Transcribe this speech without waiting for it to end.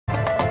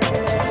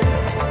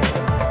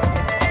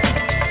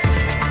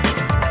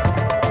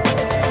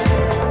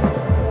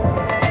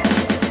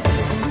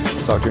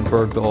Sergeant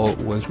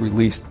Bergdahl was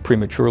released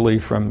prematurely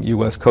from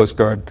U.S. Coast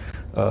Guard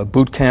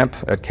boot camp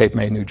at Cape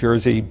May, New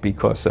Jersey,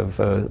 because of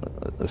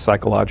a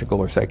psychological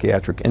or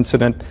psychiatric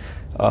incident.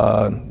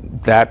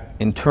 That,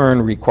 in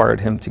turn, required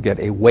him to get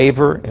a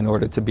waiver in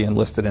order to be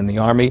enlisted in the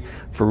Army.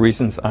 For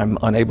reasons I'm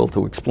unable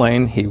to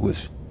explain, he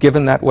was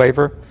given that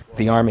waiver.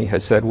 The Army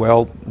has said,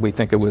 well, we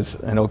think it was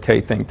an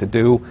okay thing to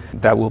do.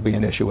 That will be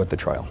an issue at the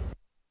trial.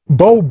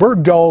 Bowe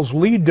Bergdahl's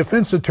lead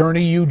defense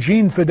attorney,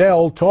 Eugene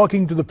Fidel,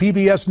 talking to the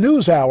PBS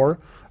NewsHour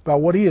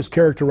about what he is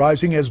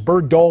characterizing as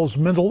Bergdahl's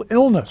mental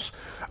illness.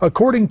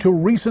 According to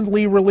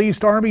recently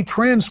released Army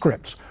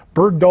transcripts,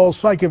 Bergdahl's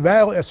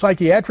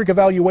psychiatric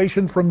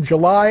evaluation from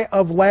July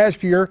of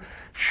last year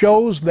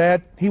shows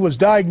that he was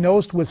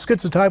diagnosed with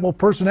schizotypal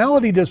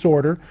personality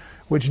disorder,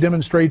 which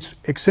demonstrates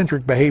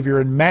eccentric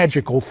behavior and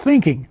magical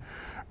thinking.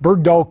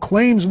 Bergdahl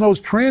claims in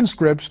those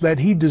transcripts that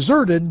he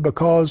deserted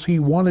because he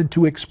wanted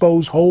to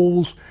expose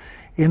holes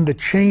in the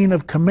chain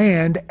of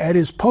command at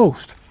his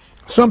post.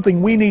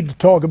 Something we need to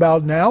talk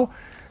about now.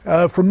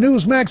 From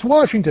Newsmax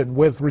Washington,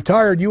 with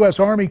retired U.S.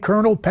 Army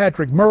Colonel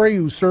Patrick Murray,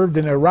 who served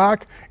in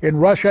Iraq, in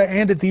Russia,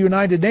 and at the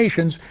United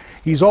Nations.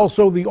 He's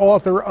also the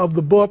author of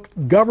the book,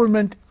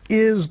 Government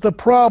is the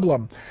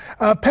Problem.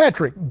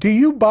 Patrick, do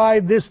you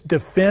buy this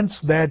defense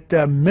that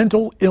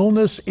mental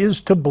illness is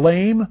to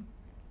blame?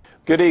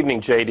 Good evening,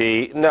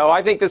 J.D. No,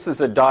 I think this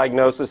is a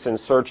diagnosis in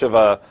search of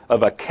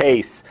a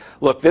case.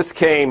 Look, this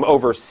came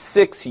over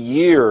 6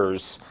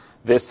 years,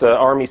 this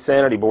Army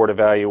Sanity Board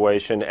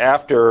evaluation,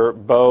 after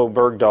Bowe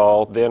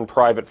Bergdahl, then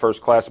Private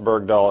First Class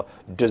Bergdahl,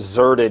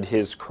 deserted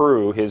his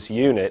crew, his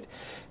unit,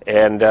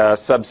 and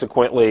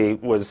subsequently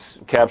was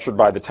captured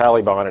by the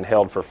Taliban and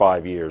held for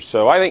 5 years.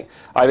 So I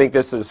think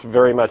this is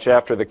very much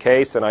after the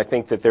case, and I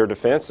think that their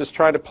defense is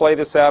trying to play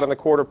this out in the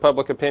court of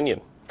public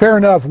opinion. Fair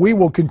enough. We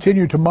will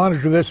continue to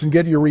monitor this and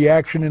get your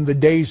reaction in the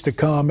days to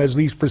come as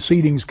these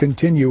proceedings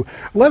continue.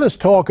 Let us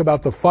talk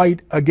about the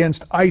fight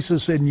against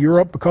ISIS in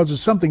Europe, because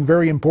it's something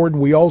very important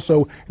we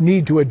also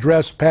need to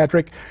address,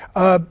 Patrick.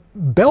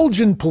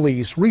 Belgian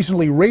police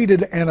recently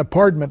raided an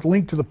apartment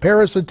linked to the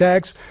Paris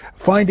attacks,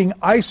 finding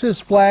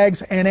ISIS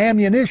flags and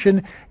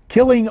ammunition,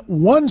 killing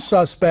one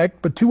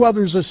suspect, but 2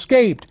 others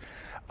escaped.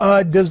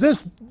 Does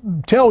this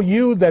tell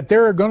you that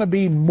there are going to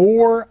be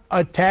more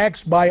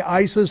attacks by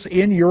ISIS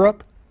in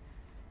Europe?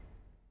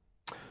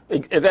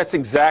 That's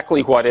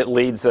exactly what it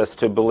leads us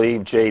to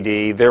believe,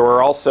 J.D. There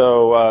were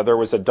also there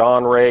was a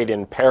dawn raid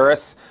in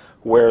Paris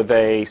where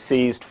they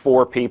seized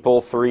 4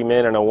 people, 3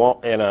 men and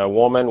a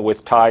woman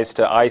with ties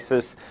to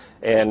ISIS.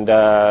 And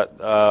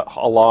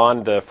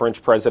Hollande, the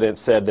French president,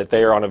 said that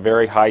they are on a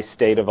very high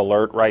state of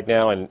alert right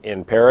now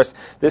in Paris.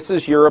 This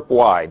is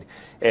Europe-wide.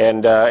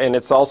 And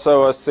it's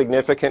also a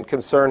significant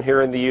concern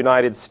here in the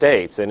United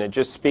States. And it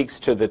just speaks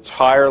to the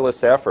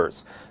tireless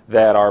efforts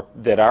that our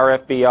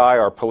FBI,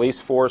 our police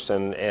force,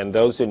 and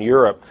those in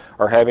Europe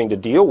are having to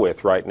deal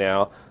with right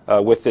now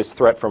with this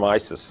threat from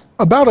ISIS.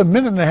 About a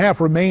minute and a half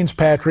remains,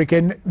 Patrick,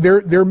 and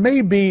there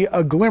may be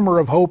a glimmer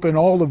of hope in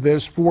all of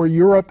this for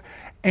Europe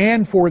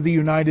and for the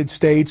United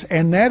States,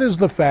 and that is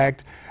the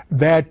fact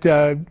that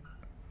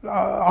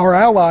our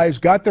allies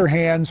got their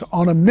hands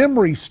on a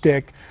memory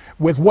stick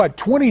with,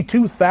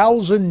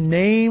 22,000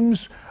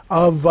 names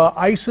of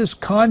ISIS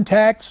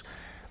contacts.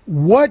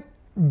 What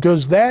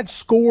does that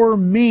score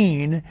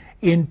mean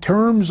in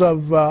terms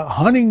of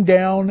hunting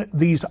down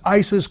these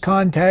ISIS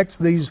contacts,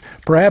 these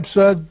perhaps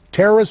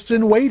terrorists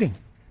in waiting?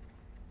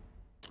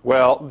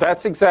 Well,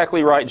 that's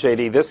exactly right,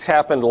 J.D. This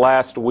happened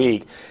last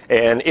week,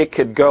 and it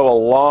could go a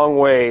long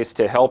ways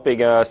to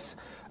helping us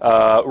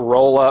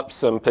roll up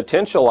some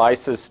potential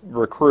ISIS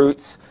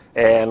recruits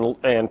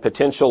and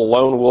potential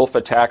lone wolf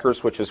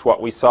attackers, which is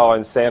what we saw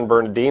in San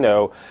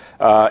Bernardino.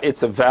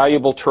 It's a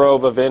valuable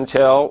trove of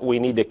intel. We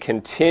need to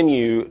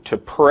continue to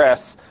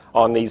press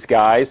on these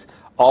guys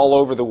all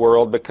over the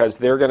world, because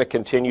they're going to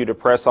continue to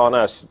press on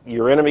us.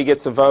 Your enemy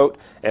gets a vote,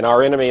 and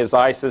our enemy is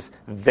ISIS.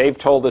 They've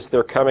told us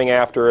they're coming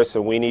after us,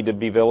 and we need to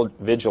be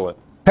vigilant.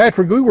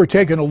 Patrick, we were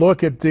taking a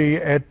look at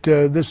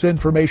this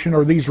information,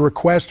 or these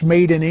requests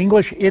made in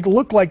English. It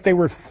looked like they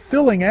were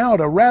filling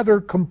out a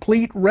rather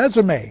complete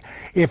resume.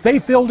 If they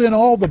filled in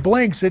all the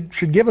blanks, it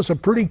should give us a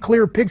pretty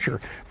clear picture.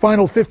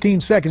 Final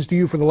 15 seconds to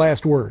you for the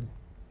last word.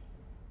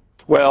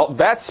 Well,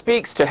 that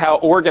speaks to how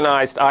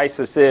organized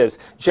ISIS is.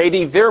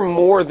 J.D., they're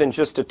more than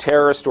just a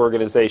terrorist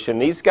organization.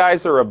 These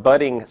guys are a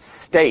budding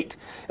state,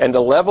 and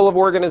the level of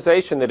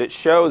organization that it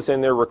shows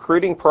in their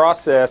recruiting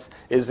process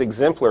is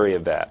exemplary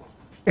of that.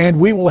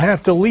 And we will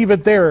have to leave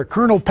it there.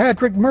 Colonel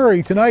Patrick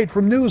Murray tonight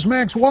from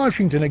Newsmax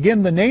Washington.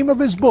 Again, the name of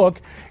his book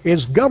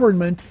is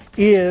Government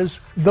is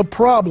the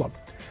Problem.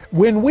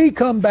 When we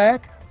come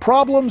back,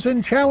 problems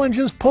and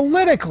challenges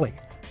politically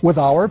with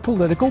our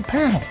political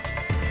panel.